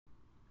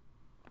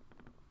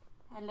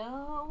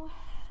Hello,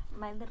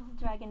 my little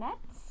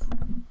dragonettes.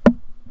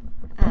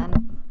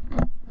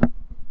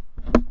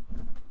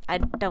 I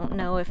don't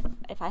know if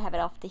I have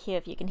it off to here,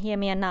 if you can hear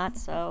me or not,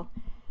 so,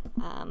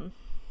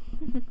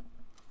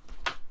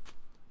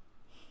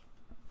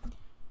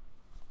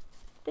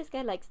 this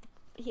guy likes,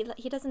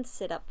 he doesn't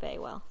sit up very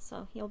well,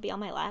 so he'll be on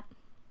my lap.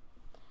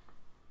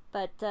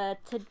 But,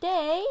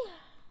 today,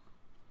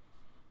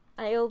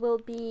 I will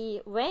be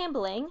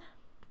rambling.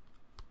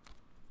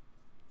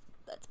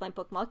 That's my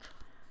bookmark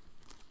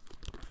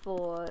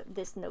for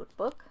this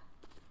notebook,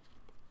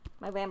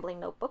 my rambling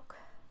notebook,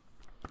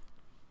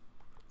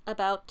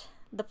 about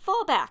the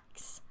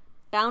Fallbacks,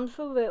 Bound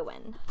for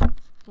Ruin.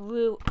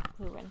 Ruin.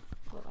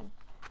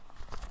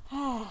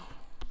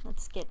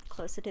 Let's get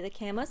closer to the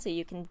camera so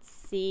you can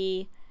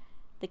see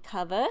the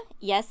cover.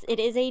 Yes, it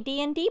is a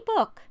D&D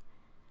book.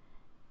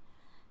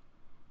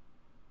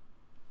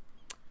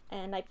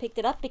 And I picked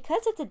it up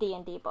because it's a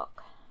D&D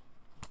book.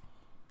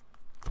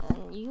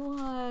 And you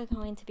are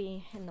going to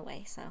be in the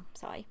way, so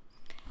sorry.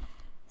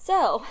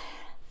 So,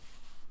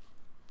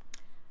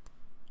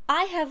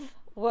 I have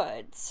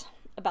words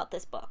about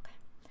this book.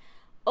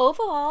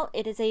 Overall,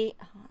 it is a...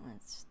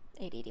 That's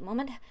ADD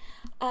moment.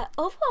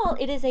 Overall,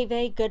 it is a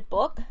very good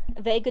book,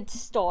 a very good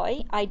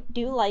story. I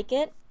do like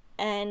it,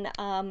 and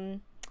I'm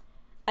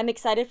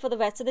excited for the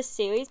rest of the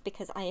series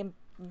because I am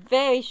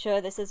very sure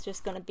this is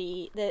just going to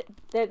be... that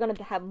they're going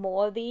to have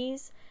more of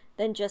these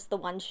than just the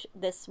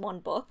this one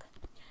book.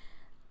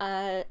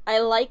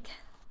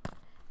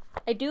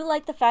 I do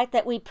like the fact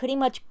that we pretty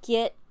much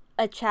get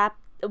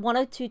one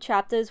or two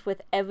chapters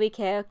with every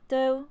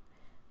character,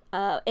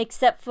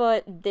 except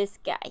for this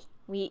guy.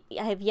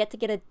 I have yet to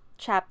get a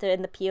chapter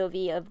in the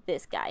POV of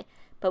this guy,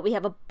 but we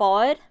have a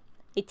bard,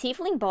 a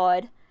tiefling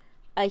bard,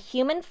 a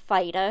human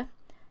fighter,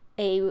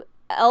 a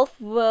elf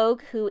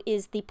rogue who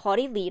is the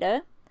party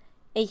leader,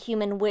 a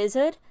human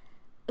wizard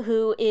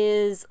who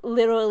is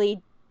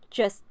literally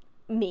just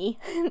me.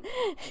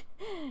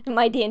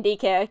 My D&D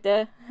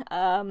character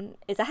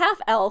is a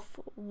half-elf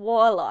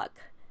warlock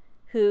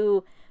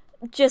who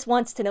just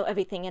wants to know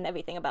anything and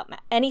everything about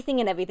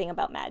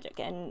magic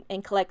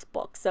and collects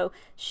books. So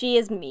she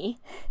is me.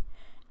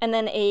 And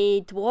then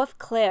a dwarf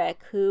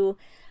cleric who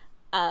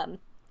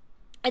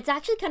it's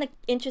actually kind of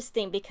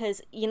interesting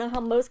because you know how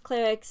most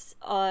clerics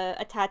are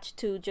attached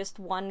to just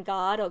one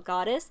god or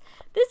goddess?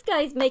 This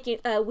guy's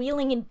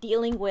wheeling and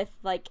dealing with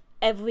like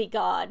every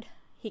god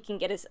he can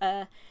get his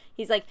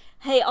he's like,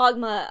 hey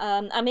Ogma,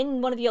 I'm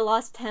in one of your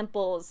lost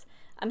temples.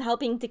 I'm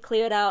helping to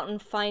clear it out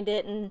and find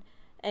it, and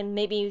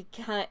maybe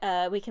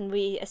we can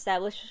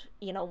re-establish,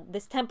 you know,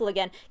 this temple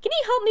again. Can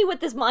you help me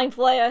with this mind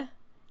flayer?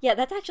 Yeah,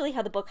 that's actually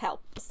how the book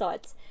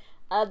starts.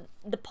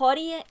 The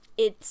party,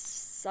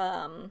 it's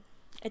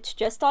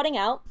just starting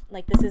out.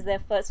 Like, this is their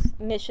first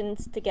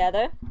missions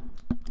together.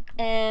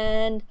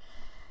 And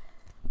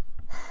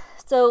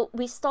so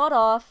we start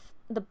off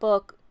the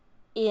book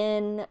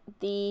in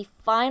the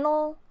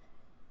final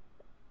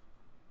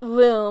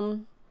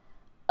room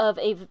of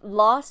a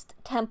lost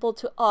temple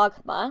to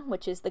Ogma,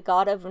 which is the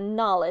god of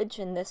knowledge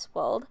in this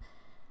world,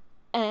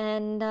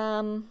 and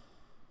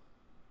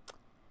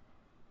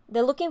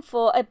they're looking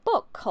for a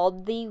book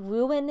called The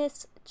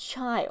Ruinous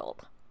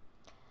Child.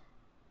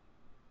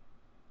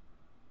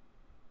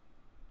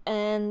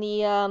 And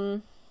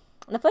the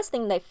first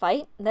thing they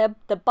fight, the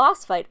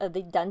boss fight of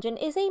the dungeon,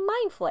 is a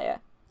mind flayer,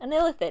 an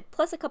illithid,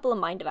 plus a couple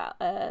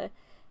of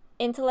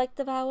intellect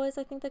devours,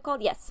 I think they're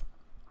called. Yes.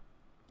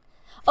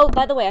 Oh,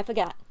 by the way, I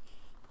forgot.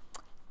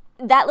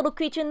 That little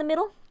creature in the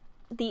middle,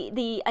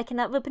 I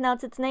cannot really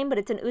pronounce its name, but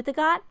it's an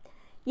Utagat.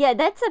 Yeah,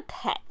 that's a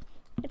pet.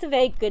 It's a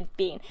very good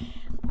being.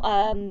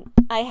 I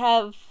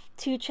have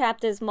 2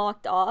 chapters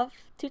marked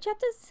off. 2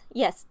 chapters?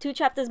 Yes, 2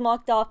 chapters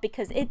marked off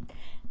because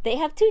they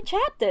have 2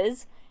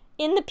 chapters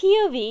in the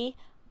POV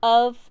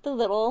of the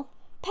little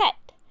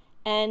pet.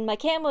 And my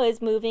camera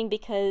is moving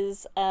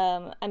because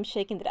I'm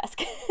shaking the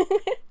desk.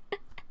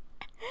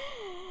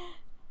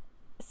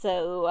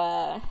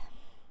 So,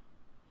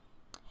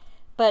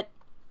 but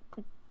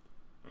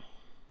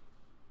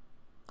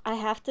I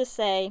have to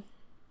say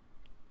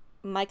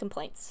my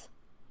complaints,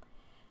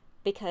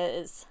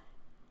 because,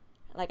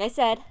 like I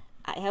said,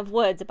 I have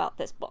words about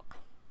this book.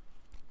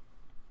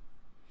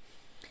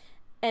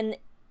 And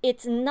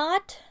it's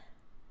not...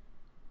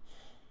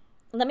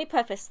 Let me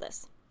preface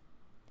this.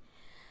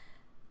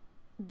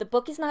 The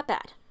book is not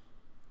bad.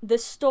 The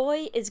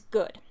story is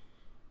good.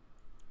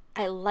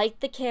 I like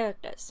the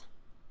characters.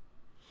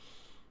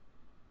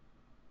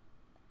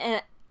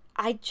 And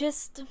I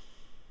just...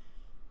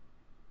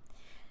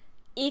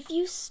 If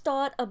you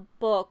start a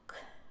book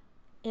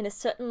in a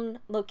certain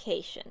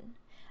location,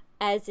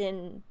 as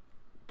in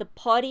the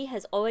party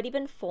has already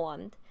been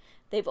formed,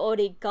 they've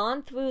already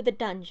gone through the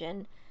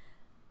dungeon,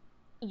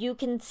 you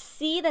can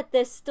see that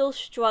they're still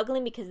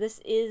struggling because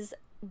this is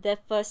their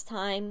first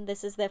time,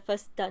 this is their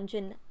first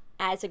dungeon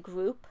as a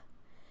group.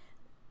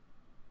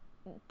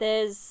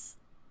 There's,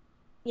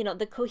 you know,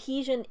 the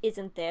cohesion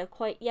isn't there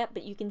quite yet,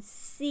 but you can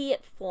see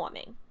it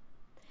forming.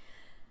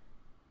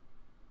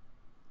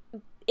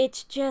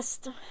 It's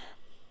just,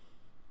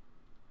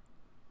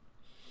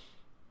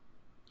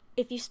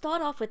 if you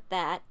start off with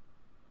that,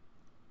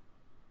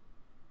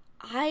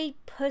 I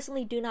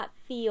personally do not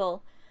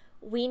feel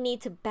we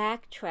need to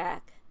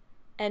backtrack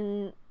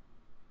and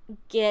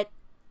get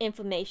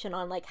information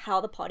on like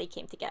how the party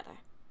came together.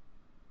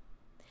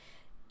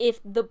 If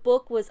the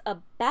book was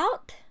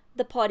about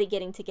the party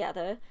getting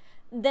together,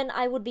 then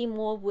I would be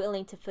more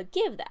willing to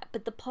forgive that.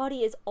 But the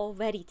party is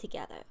already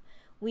together.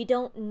 We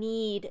don't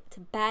need to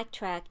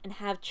backtrack and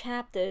have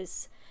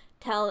chapters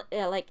tell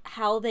like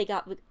how they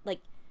got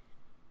like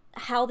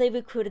how they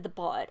recruited the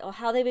bard, or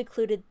how they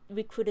recruited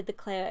the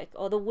cleric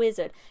or the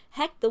wizard.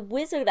 Heck, the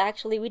wizard,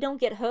 actually, we don't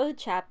get her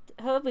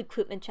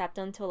recruitment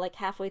chapter until like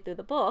halfway through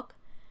the book.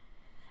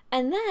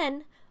 And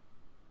then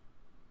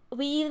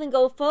we even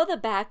go further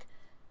back,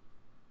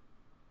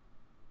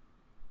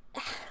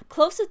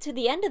 closer to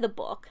the end of the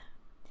book.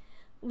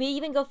 We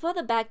even go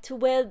further back to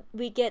where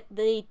we get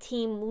the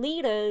team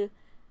leader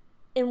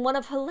in one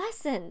of her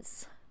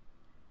lessons,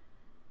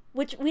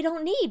 which we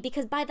don't need,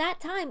 because by that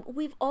time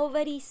we've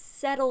already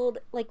settled,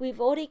 like we've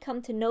already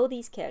come to know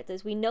these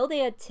characters. We know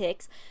they are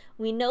ticks.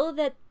 We know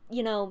that,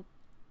 you know,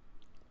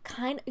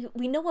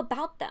 we know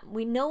about them.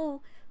 We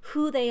know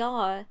who they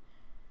are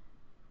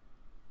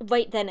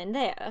right then and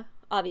there,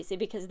 obviously,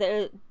 because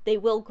they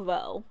will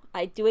grow.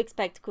 I do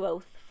expect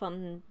growth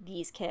from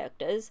these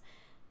characters.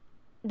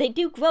 They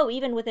do grow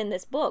even within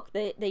this book.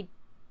 They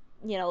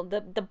you know,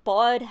 the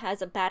bard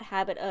has a bad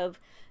habit of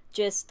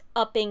just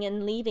upping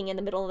and leaving in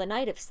the middle of the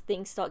night if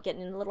things start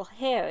getting a little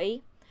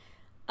hairy.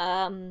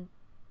 And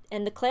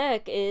the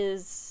cleric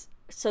is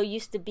so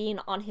used to being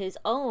on his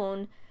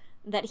own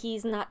that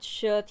he's not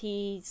sure if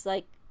he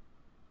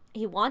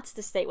wants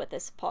to stay with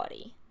this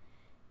party.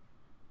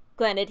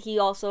 Granted, he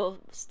also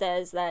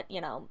says that, you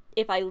know,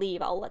 if I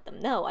leave, I'll let them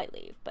know I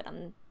leave. But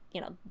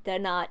you know, they're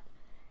not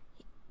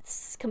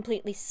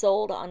completely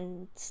sold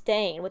on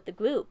staying with the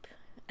group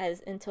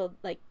until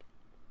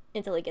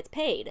he gets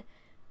paid.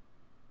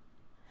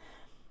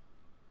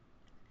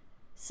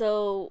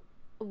 So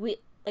we're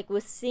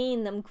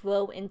seeing them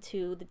grow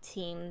into the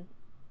team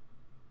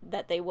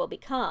that they will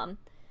become.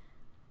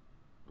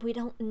 We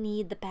don't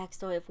need the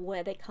backstory of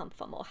where they come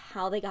from or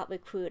how they got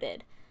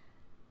recruited.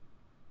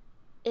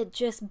 It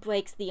just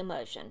breaks the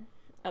immersion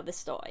of the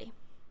story.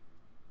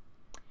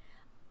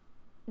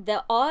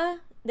 There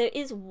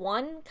is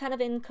one kind of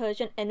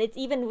incursion, and it's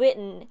even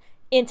written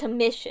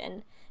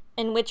intermission,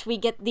 in which we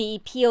get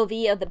the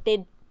POV of the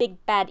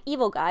big bad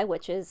evil guy,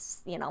 which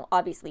is, you know,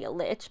 obviously a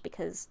lich,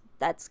 because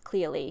that's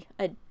clearly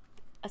a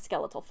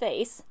skeletal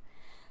face.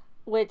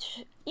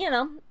 Which, you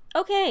know,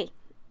 okay,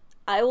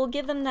 I will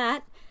give them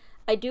that.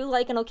 I do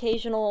like an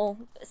occasional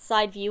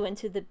side view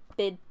into the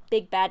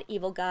big bad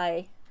evil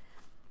guy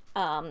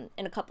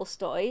in a couple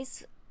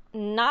stories.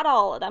 Not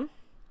all of them.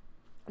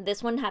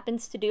 This one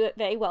happens to do it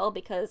very well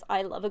because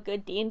I love a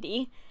good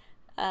D&D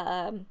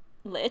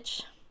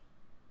lich.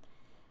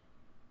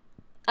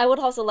 I would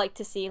also like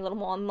to see a little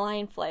more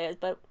mind flayers,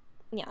 but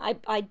yeah,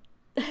 I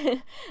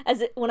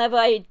whenever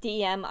I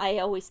DM, I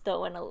always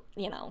throw in a,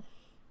 you know,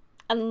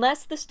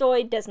 unless the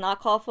story does not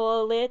call for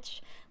a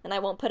lich, then I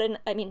won't put in,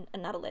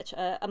 not a lich,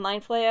 a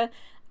mind flayer.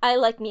 I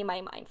like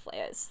my mind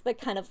flayers. They're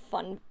kind of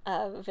fun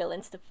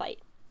villains to fight,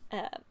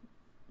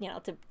 you know,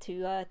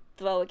 to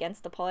throw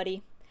against the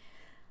party.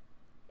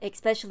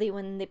 Especially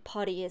when the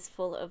party is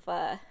full of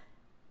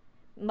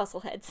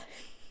muscleheads.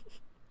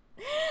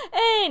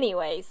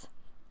 Anyways.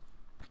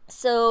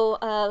 So,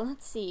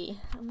 let's see.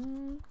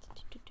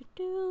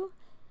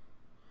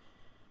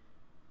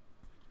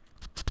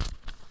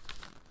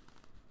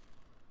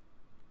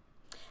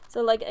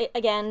 So, like,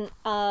 again,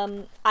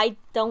 I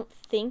don't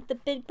think the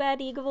big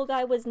bad evil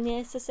guy was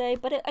necessary,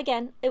 but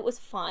again, it was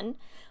fun.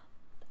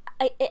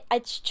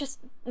 It's just,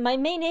 my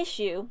main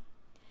issue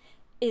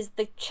is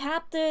the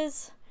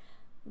chapters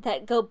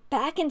that go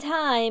back in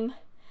time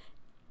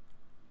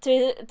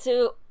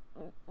to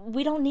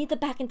we don't need the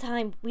back in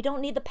time. We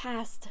don't need the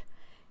past.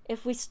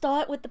 If we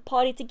start with the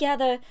party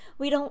together,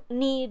 we don't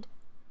need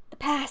the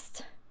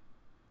past.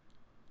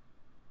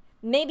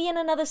 Maybe in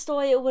another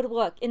story it would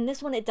work. In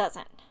this one it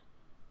doesn't.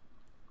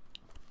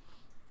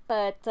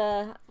 But,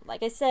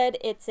 like I said,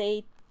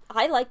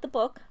 I like the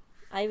book.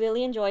 I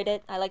really enjoyed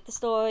it. I like the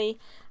story.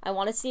 I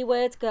want to see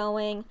where it's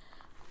going.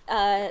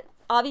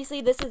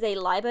 Obviously this is a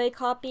library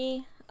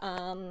copy.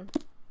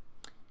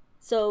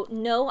 So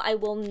no, I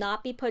will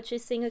not be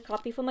purchasing a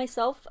copy for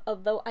myself,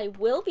 although I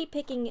will be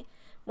picking,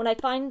 when I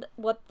find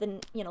when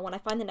I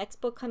find the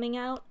next book coming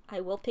out, I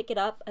will pick it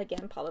up,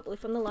 again, probably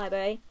from the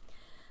library.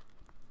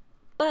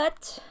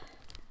 But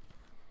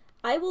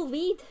I will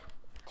read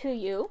to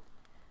you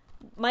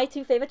my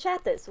two favorite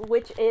chapters,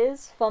 which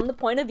is from the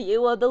point of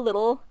view of the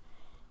little,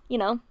 you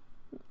know,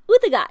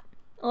 Uthagat,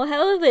 or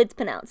however it's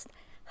pronounced.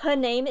 Her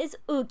name is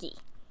Oogie.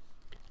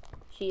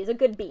 She is a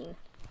good bean.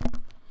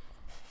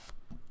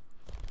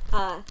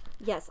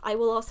 Yes, I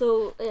will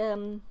also,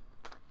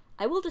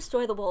 I will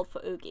destroy the world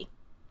for Oogie.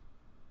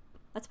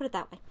 Let's put it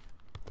that way.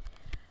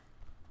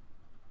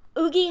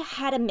 Oogie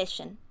had a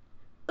mission.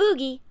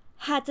 Oogie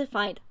had to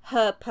find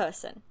her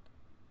person.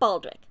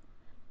 Baldric.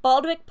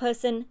 Baldric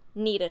person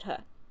needed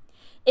her.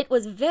 It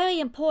was very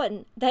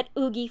important that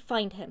Oogie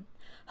find him.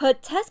 Her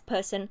test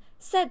person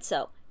said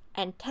so,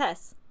 and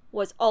Tess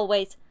was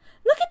always,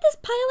 "Look at this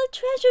pile of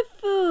treasure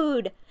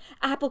food!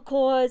 Apple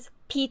cores,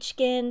 peach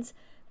skins,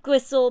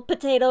 gristle,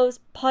 potatoes,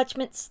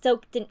 parchment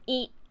soaked in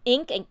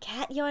ink and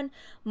cat yarn,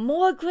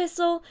 more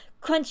gristle,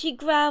 crunchy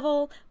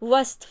gravel,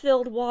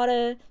 rust-filled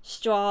water,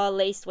 straw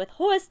laced with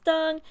horse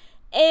dung,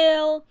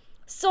 ale,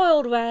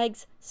 soiled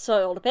rags,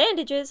 soiled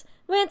bandages,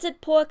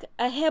 rancid pork,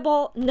 a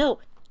hairball, no,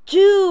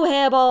 2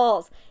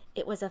 hairballs!"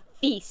 It was a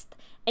feast,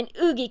 and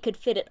Oogie could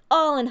fit it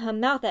all in her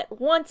mouth at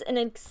once, an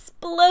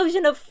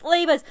explosion of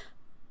flavors.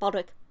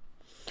 Baldric.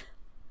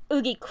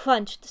 Oogie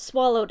crunched,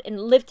 swallowed,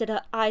 and lifted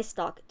her eye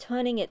stalk,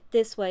 turning it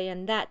this way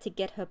and that to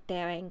get her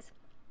bearings.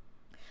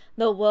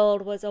 The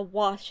world was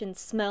awash in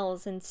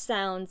smells and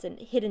sounds and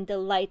hidden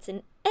delights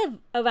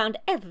around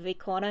every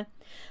corner.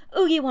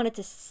 Oogie wanted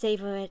to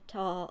savor it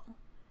all.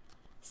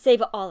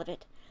 Savor all of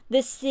it.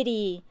 The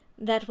city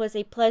that was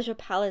a pleasure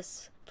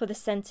palace for the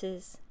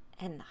senses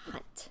and the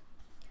hunt.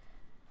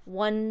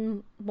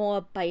 One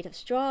more bite of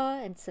straw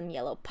and some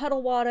yellow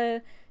puddle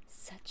water.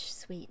 Such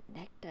sweet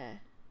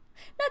nectar.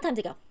 Now time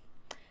to go.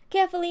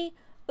 Carefully,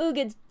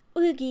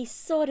 Oogie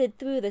sorted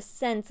through the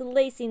scents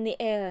lacing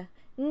the air,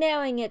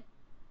 narrowing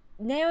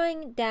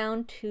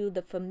down to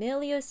the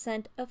familiar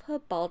scent of her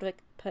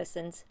Baldric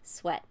person's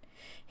sweat,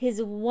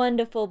 his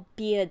wonderful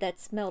beard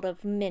that smelled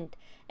of mint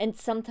and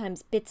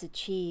sometimes bits of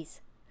cheese.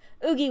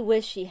 Oogie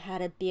wished she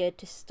had a beard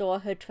to store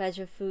her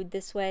treasure food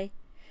this way.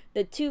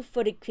 The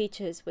 2-footed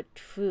creatures were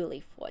truly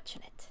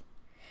fortunate.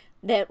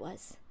 There it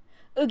was.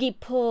 Oogie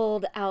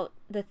pulled out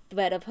the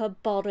thread of her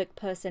Baldric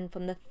person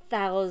from the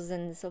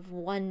thousands of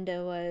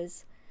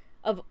wanderers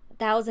that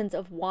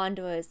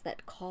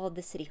called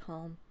the city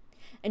home,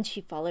 and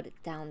she followed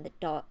it down the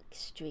dark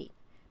street,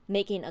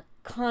 making a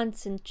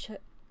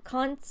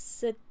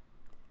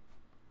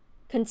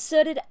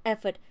concerted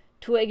effort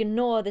to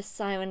ignore the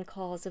siren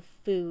calls of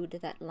food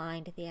that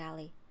lined the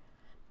alley.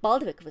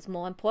 Baldric was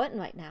more important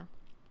right now.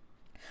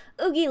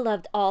 Oogie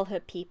loved all her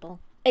people,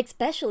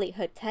 especially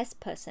her test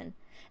person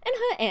and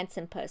her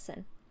Anson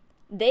person.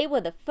 They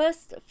were the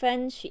first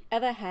friends she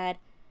ever had,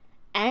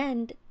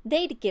 and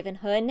they'd given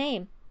her a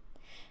name.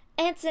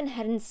 Anson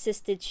had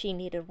insisted she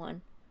needed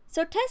one,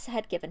 so Tess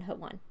had given her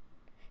one.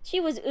 She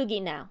was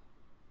Oogie now,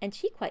 and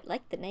she quite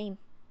liked the name.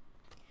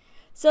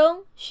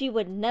 So she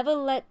would never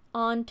let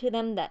on to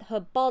them that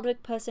her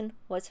Baldric person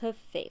was her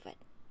favorite.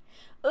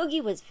 Oogie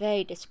was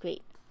very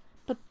discreet,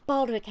 but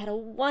Baldric had a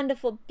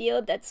wonderful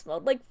beard that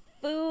smelled like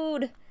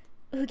food.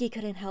 Oogie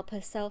couldn't help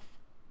herself.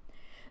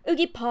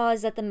 Oogie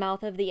paused at the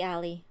mouth of the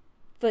alley.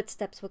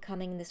 Footsteps were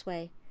coming this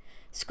way.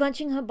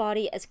 Scrunching her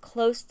body as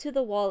close to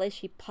the wall as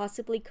she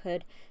possibly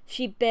could,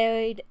 she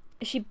burrowed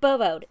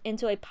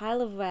into a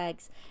pile of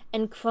rags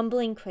and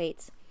crumbling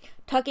crates,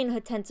 tucking her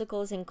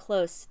tentacles in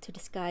close to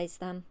disguise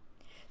them.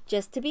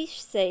 Just to be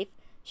safe,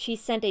 she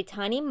sent a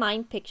tiny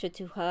mind picture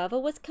to whoever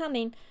was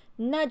coming,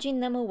 nudging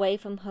them away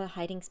from her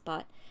hiding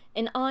spot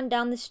and on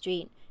down the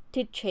street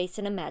to chase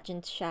an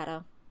imagined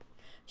shadow.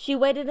 She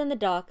waited in the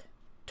dark,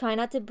 trying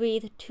not to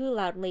breathe too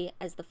loudly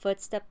as the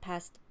footsteps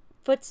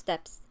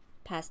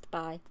passed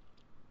by.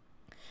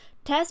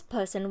 Tess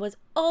person was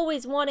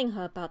always warning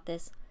her about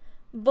this.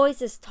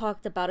 Voices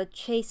talked about a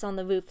chase on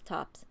the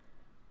rooftops.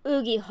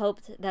 Oogie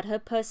hoped that her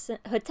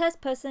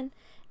test person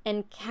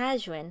and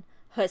Kazrin,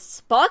 her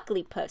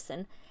sparkly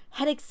person,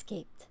 had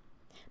escaped.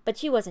 But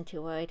she wasn't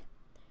too worried.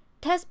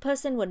 Test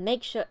person would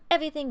make sure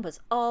everything was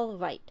all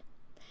right.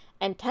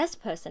 And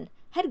Test person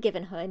had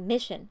given her a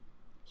mission.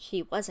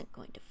 She wasn't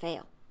going to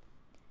fail.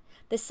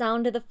 The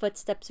sound of the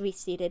footsteps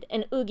receded,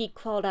 and Oogie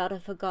crawled out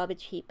of her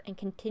garbage heap and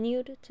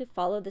continued to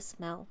follow the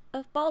smell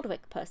of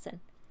Baldric person.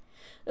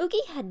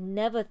 Oogie had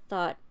never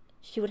thought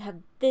she would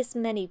have this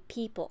many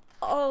people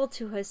all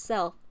to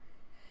herself.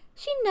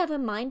 She never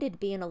minded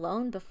being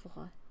alone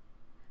before.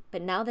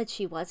 But now that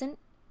she wasn't,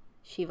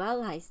 she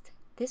realized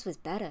this was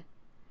better.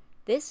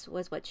 This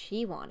was what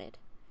she wanted,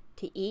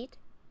 to eat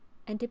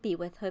and to be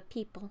with her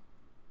people.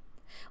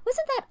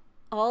 Wasn't that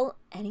all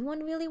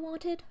anyone really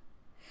wanted?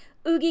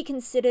 Oogie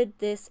considered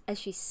this as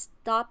she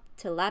stopped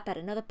to lap at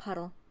another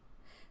puddle.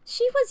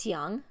 She was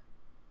young,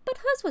 but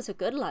hers was a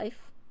good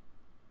life.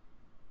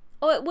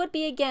 Or it would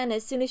be again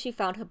as soon as she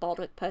found her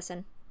Baldric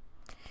person.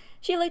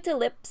 She licked her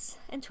lips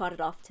and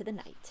trotted off to the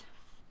night.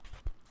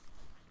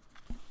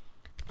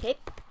 Okay,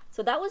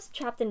 so that was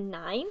chapter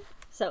 9,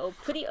 so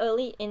pretty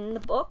early in the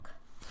book.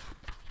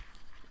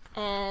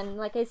 And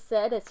like I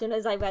said, as soon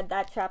as I read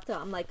that chapter,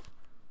 I'm like,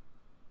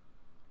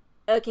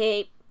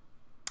 okay,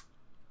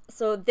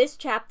 so this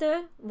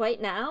chapter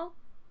right now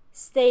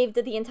saved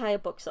the entire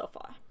book so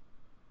far.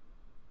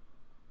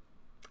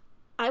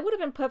 I would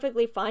have been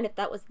perfectly fine if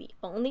that was the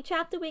only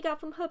chapter we got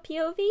from her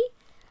POV,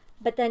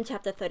 but then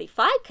chapter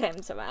 35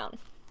 comes around.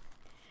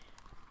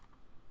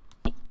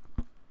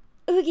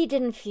 Oogie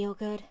didn't feel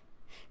good.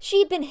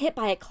 She'd been hit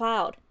by a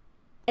cloud,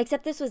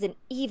 except this was an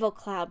evil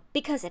cloud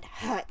because it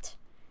hurt.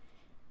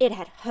 It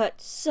had hurt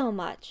so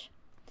much.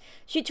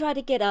 She tried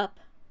to get up,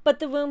 But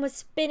the room was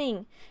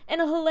spinning, and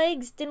her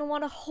legs didn't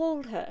want to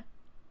hold her.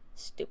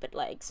 Stupid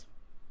legs.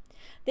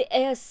 The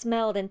air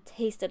smelled and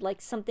tasted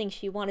like something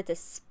she wanted to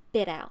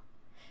spit out.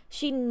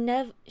 She'd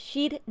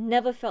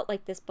never felt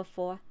like this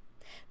before.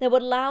 There were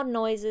loud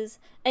noises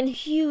and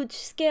huge,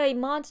 scary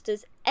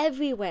monsters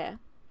everywhere.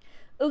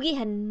 Oogie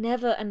had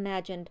never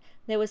imagined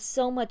there was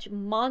so much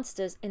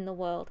monsters in the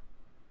world.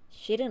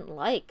 She didn't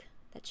like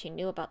that she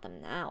knew about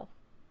them now.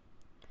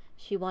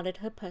 She wanted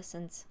her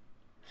persons.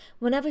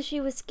 Whenever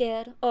she was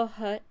scared or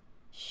hurt,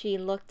 she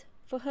looked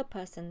for her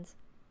persons,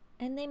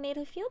 and they made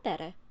her feel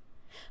better.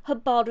 Her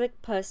Baldric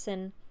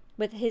person,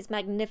 with his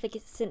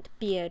magnificent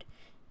beard,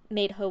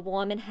 made her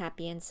warm and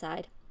happy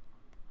inside.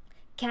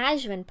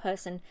 Casuan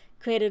person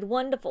created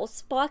wonderful,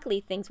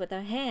 sparkly things with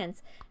her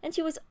hands, and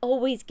she was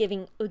always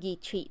giving Oogie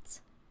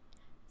treats.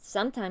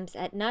 Sometimes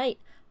at night,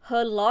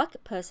 her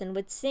Lark person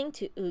would sing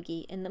to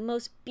Oogie in the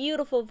most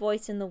beautiful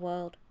voice in the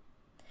world.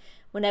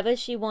 Whenever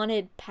she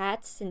wanted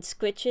pats and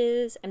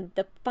scritches and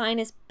the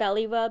finest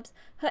belly rubs,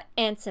 her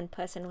Anson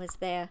person was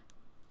there.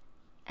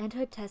 And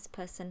her Tess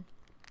person.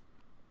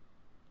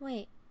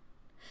 Wait,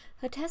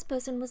 her Tess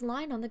person was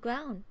lying on the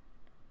ground.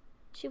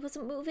 She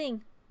wasn't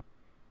moving.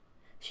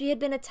 Had she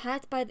been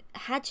attacked by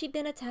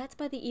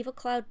the evil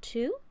cloud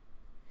too?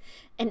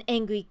 An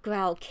angry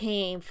growl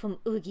came from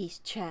Oogie's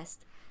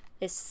chest.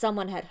 If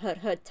someone had hurt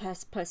her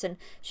Tess person,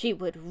 she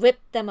would rip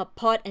them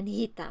apart and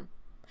eat them.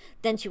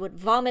 Then she would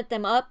vomit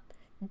them up,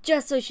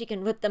 just so she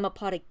can rip them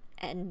apart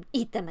and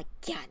eat them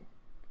again.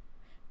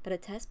 But a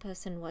Tess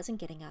person wasn't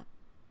getting up.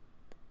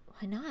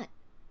 Why not?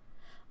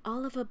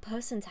 All of her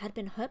persons had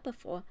been hurt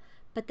before,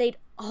 but they'd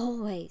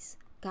always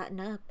gotten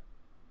up.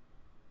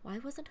 Why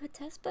wasn't her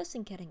Tess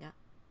person getting up?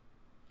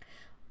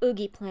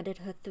 Oogie planted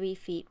her 3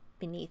 feet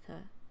beneath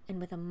her, and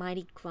with a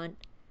mighty grunt,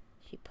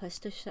 she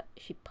pushed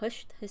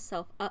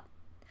herself up,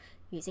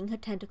 using her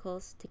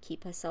tentacles to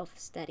keep herself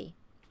steady.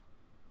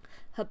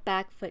 Her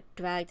back foot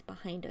dragged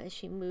behind her as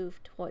she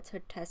moved towards her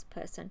Tess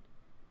person,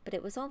 but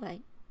it was all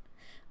right.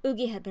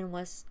 Oogie had been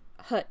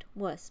hurt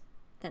worse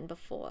than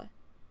before.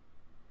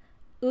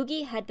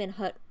 Oogie had been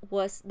hurt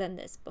worse than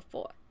this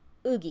before.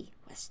 Oogie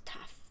was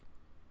tough.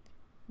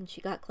 When she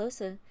got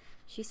closer,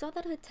 she saw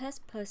that her Tess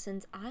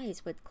person's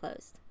eyes were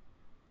closed.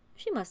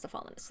 She must have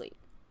fallen asleep.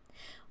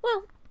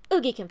 Well,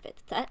 Oogie can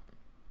fix that.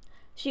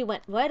 She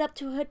went right up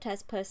to her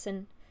Tess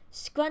person,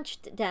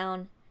 scrunched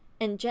down,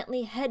 and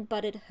gently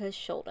head-butted her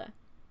shoulder,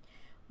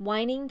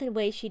 whining the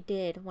way she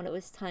did when it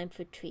was time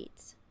for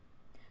treats.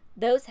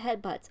 Those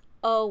headbutts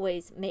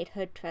always made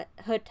her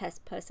Tess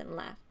person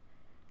laugh.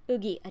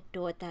 Oogie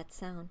adored that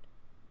sound.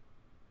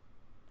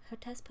 Her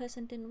Tess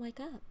person didn't wake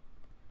up.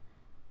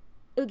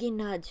 Oogie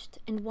nudged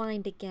and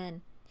whined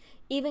again,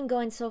 even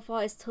going so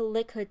far as to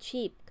lick her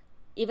cheek,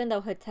 even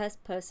though her Tess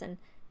person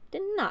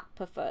did not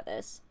prefer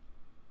this.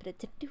 But it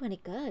didn't do any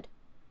good.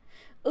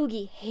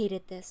 Oogie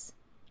hated this.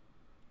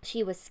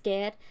 She was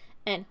scared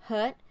and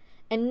hurt,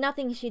 and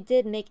nothing she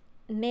did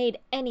made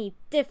any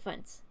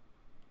difference.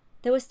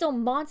 There were still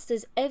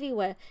monsters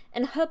everywhere,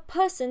 and her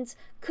persons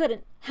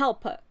couldn't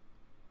help her.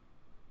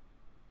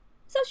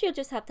 So she'll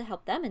just have to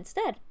help them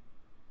instead.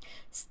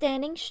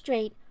 Standing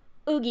straight,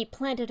 Oogie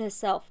planted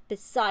herself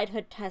beside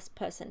her Tess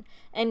person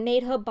and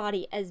made her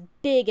body as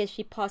big as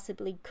she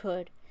possibly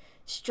could,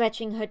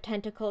 stretching her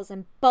tentacles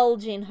and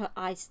bulging her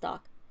eye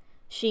stalk.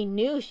 She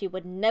knew she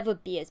would never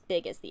be as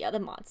big as the other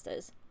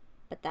monsters,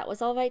 but that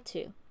was all right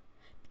too,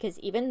 because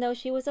even though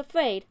she was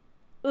afraid,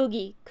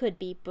 Oogie could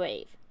be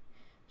brave.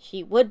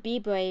 She would be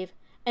brave,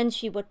 and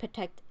she would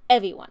protect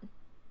everyone,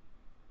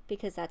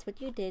 because that's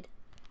what you did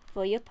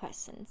for your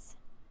persons.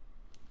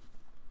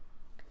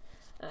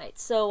 Alright,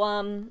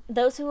 so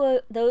those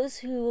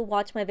who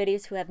watch my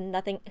videos who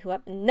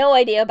have no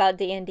idea about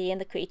D&D and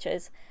the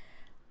creatures,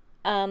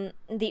 the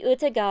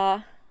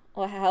Utaga,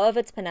 or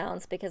however it's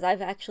pronounced, because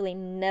I've actually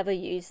never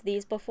used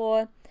these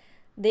before,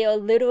 they are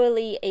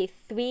literally a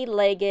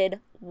 3-legged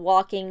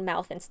walking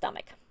mouth and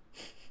stomach.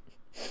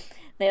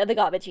 They are the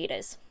garbage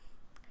eaters.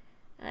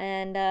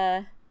 And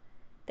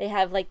they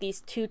have like these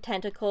 2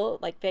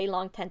 very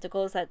long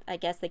tentacles that I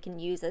guess they can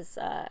use as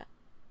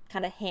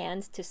kind of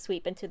hands to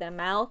sweep into their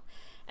mouth.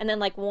 And then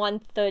like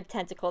 1/3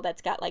 tentacle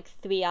that's got like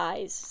 3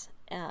 eyes.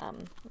 I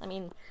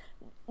mean,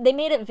 they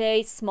made it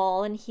very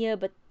small in here,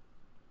 but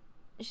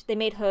they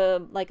made her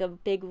like a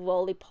big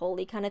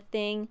roly-poly kind of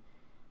thing,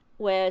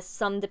 where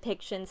some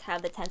depictions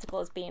have the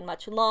tentacles being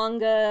much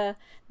longer,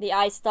 the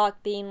eye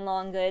stalk being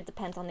longer. It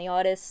depends on the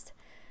artist.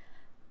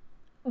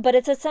 But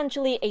it's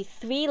essentially a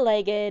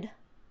 3-legged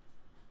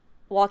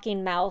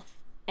walking mouth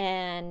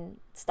and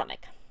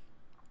stomach.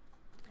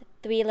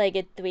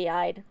 3-legged,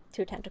 3-eyed,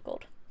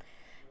 2-tentacled.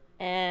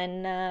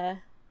 And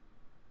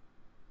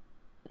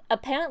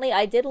apparently,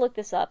 I did look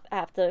this up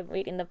after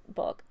reading the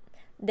book.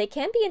 They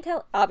can be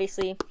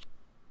obviously,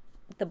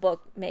 the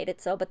book made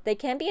it so, but they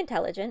can be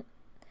intelligent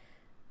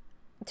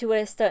to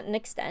a certain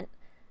extent.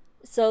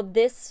 So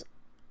this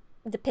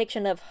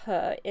depiction of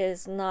her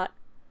is not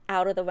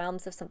out of the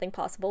realms of something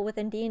possible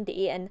within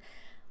D&D, and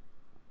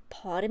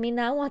part of me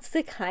now wants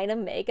to kind of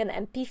make an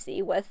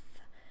NPC with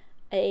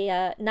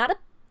not a,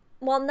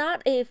 well,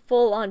 not a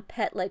full-on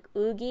pet like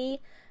Oogie,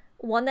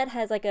 one that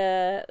has like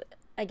a,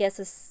 I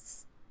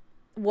guess,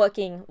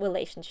 working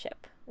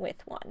relationship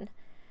with one.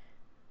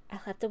 I'll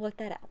have to work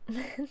that out.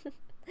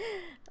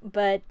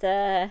 But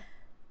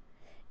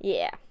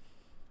yeah,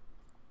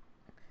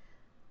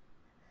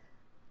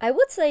 I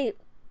would say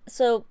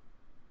so.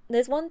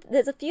 There's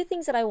a few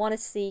things that I want to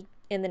see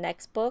in the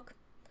next book.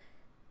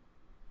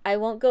 I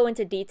won't go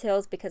into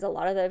details because a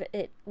lot of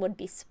it would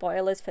be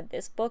spoilers for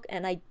this book,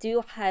 and I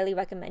do highly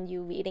recommend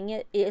you reading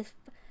it. If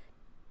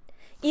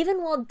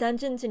even while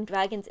Dungeons and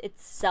Dragons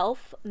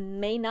itself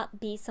may not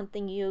be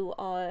something you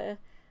are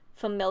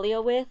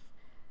familiar with,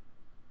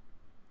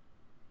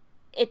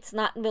 it's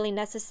not really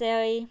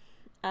necessary.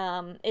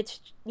 It's,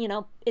 you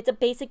know, it's a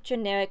basic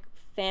generic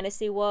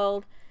fantasy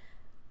world.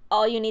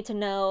 All you need to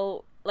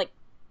know, like,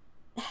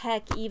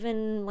 heck,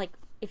 even like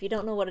if you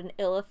don't know what an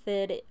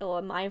illithid or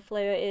a mind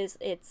flayer is,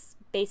 it's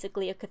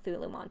basically a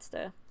Cthulhu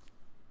monster.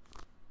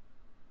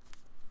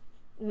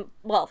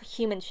 Well,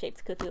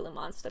 human-shaped Cthulhu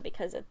monster,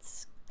 because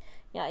it's,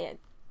 yeah,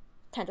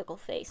 tentacle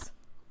face.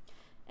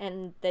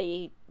 And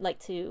they like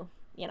to,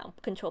 you know,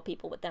 control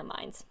people with their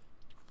minds.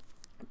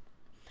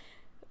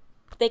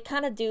 They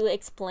kind of do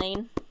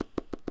explain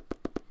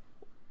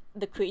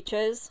the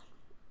creatures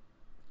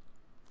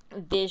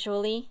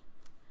visually,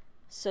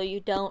 so you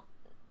don't,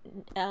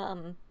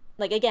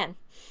 like, again,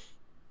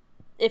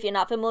 if you're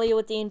not familiar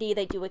with D&D,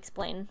 they do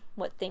explain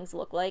what things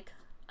look like.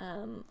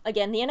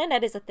 Again, the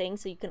internet is a thing,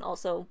 so you can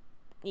also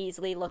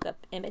easily look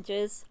up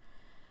images.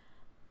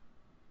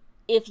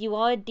 If you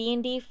are a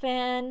D&D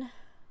fan,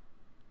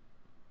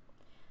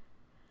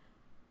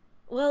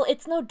 well,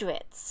 it's no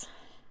Dritz.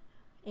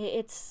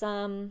 It's,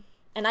 and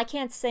I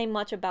can't say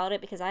much about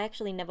it because I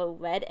actually never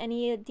read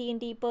any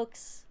D&D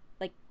books.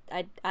 Like,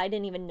 I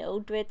didn't even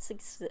know Dritz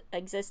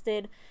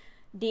existed.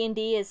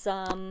 D&D is,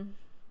 I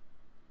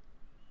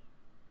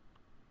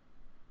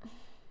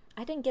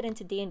didn't get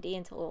into D&D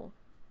until,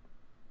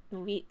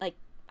 like,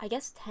 I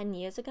guess 10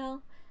 years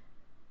ago.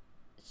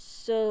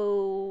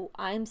 So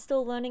I'm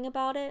still learning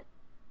about it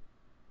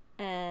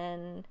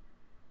and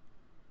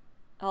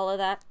all of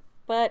that.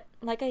 But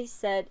like I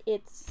said, I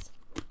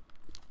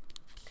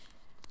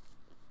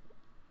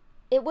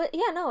would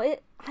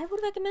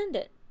recommend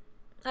it.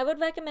 I would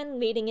recommend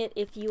reading it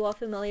if you are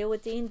familiar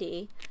with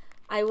D&D.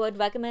 I would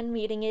recommend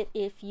reading it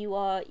if you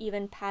are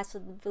even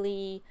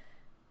passively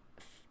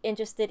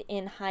interested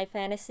in high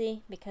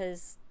fantasy,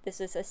 because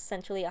this is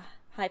essentially a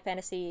high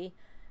fantasy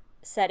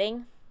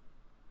setting.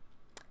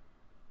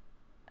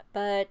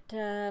 But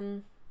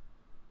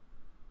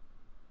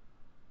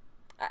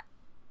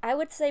I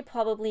would say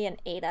probably an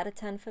 8 out of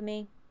 10 for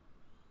me.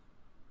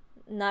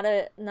 Not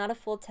a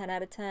full 10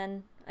 out of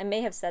 10. I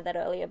may have said that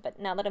earlier, but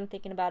now that I'm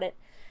thinking about it,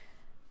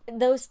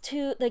 those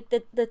two, like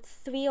the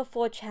 3 or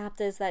 4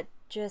 chapters that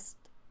just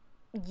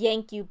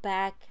yank you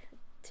back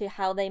to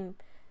how they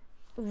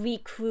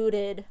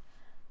recruited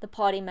the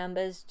party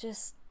members,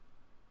 just,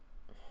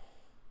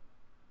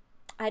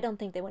 I don't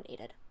think they were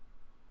needed.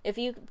 If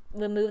you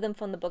remove them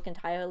from the book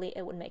entirely,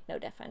 it would make no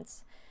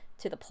difference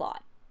to the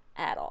plot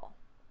at all.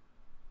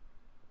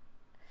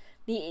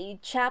 The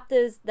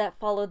chapters that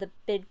follow the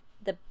big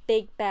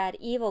bad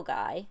evil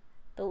guy,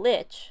 the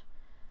Lich,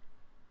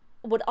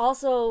 could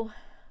also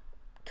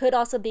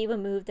be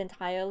removed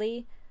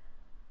entirely,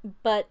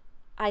 but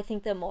I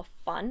think they're more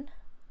fun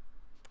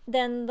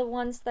than the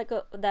ones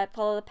that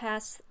follow the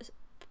past.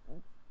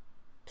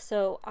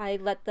 So I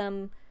let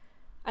them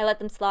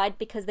slide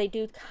because they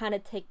do kind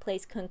of take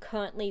place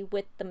concurrently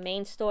with the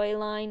main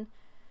storyline.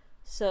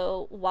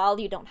 So while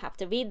you don't have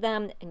to read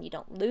them and you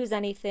don't lose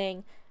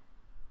anything,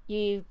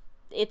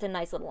 it's a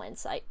nice little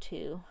insight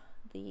to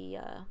the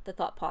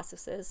thought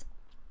processes.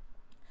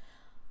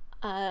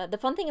 The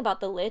fun thing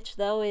about the Lich,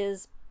 though,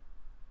 is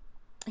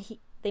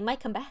they might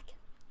come back.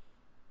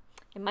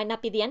 It might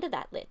not be the end of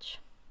that Lich.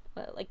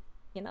 Like,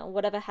 you know,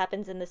 whatever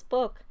happens in this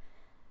book,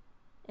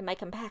 it might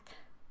come back.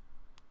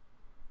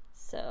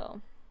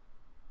 So,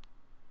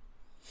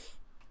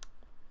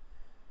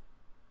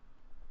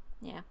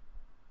 yeah.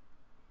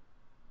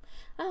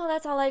 Oh,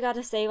 that's all I got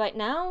to say right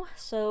now.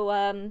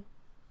 So,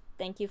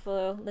 thank you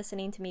for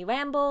listening to me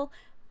ramble.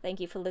 Thank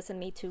you for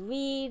listening to me to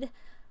read.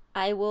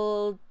 I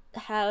will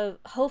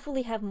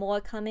hopefully have more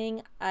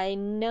coming. I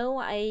know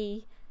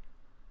I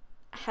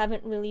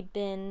haven't really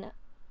been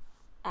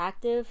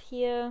active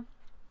here,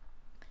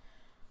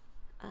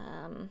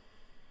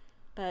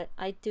 but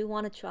I do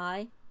want to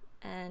try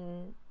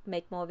and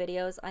make more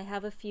videos. I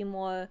have a few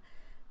more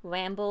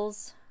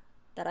rambles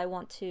that I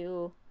want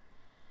to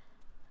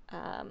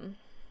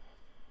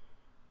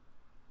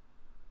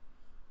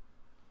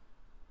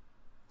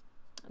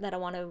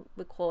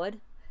record,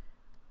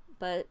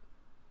 but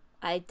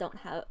I don't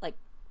have, like,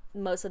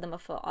 most of them are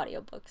for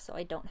audiobooks, so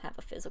I don't have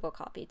a physical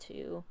copy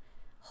to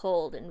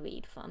hold and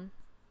read from.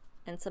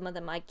 And some of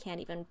them I can't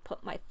even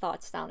put my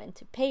thoughts down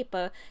into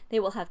paper.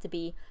 They will have to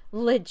be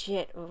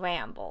legit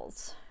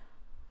rambles.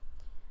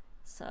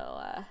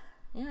 So,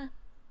 yeah.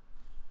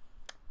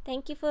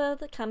 Thank you for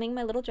coming,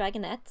 my little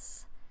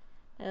dragonettes.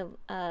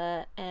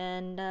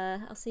 And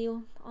I'll see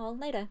you all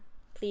later.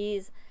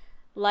 Please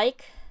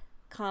like,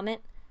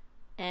 comment,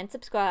 and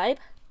subscribe.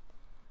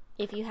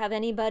 If you have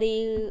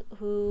anybody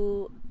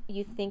who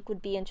you think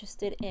would be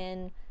interested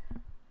in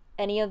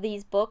any of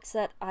these books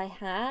that I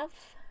have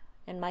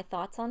and my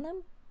thoughts on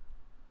them,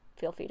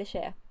 feel free to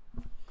share.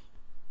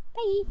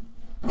 Bye!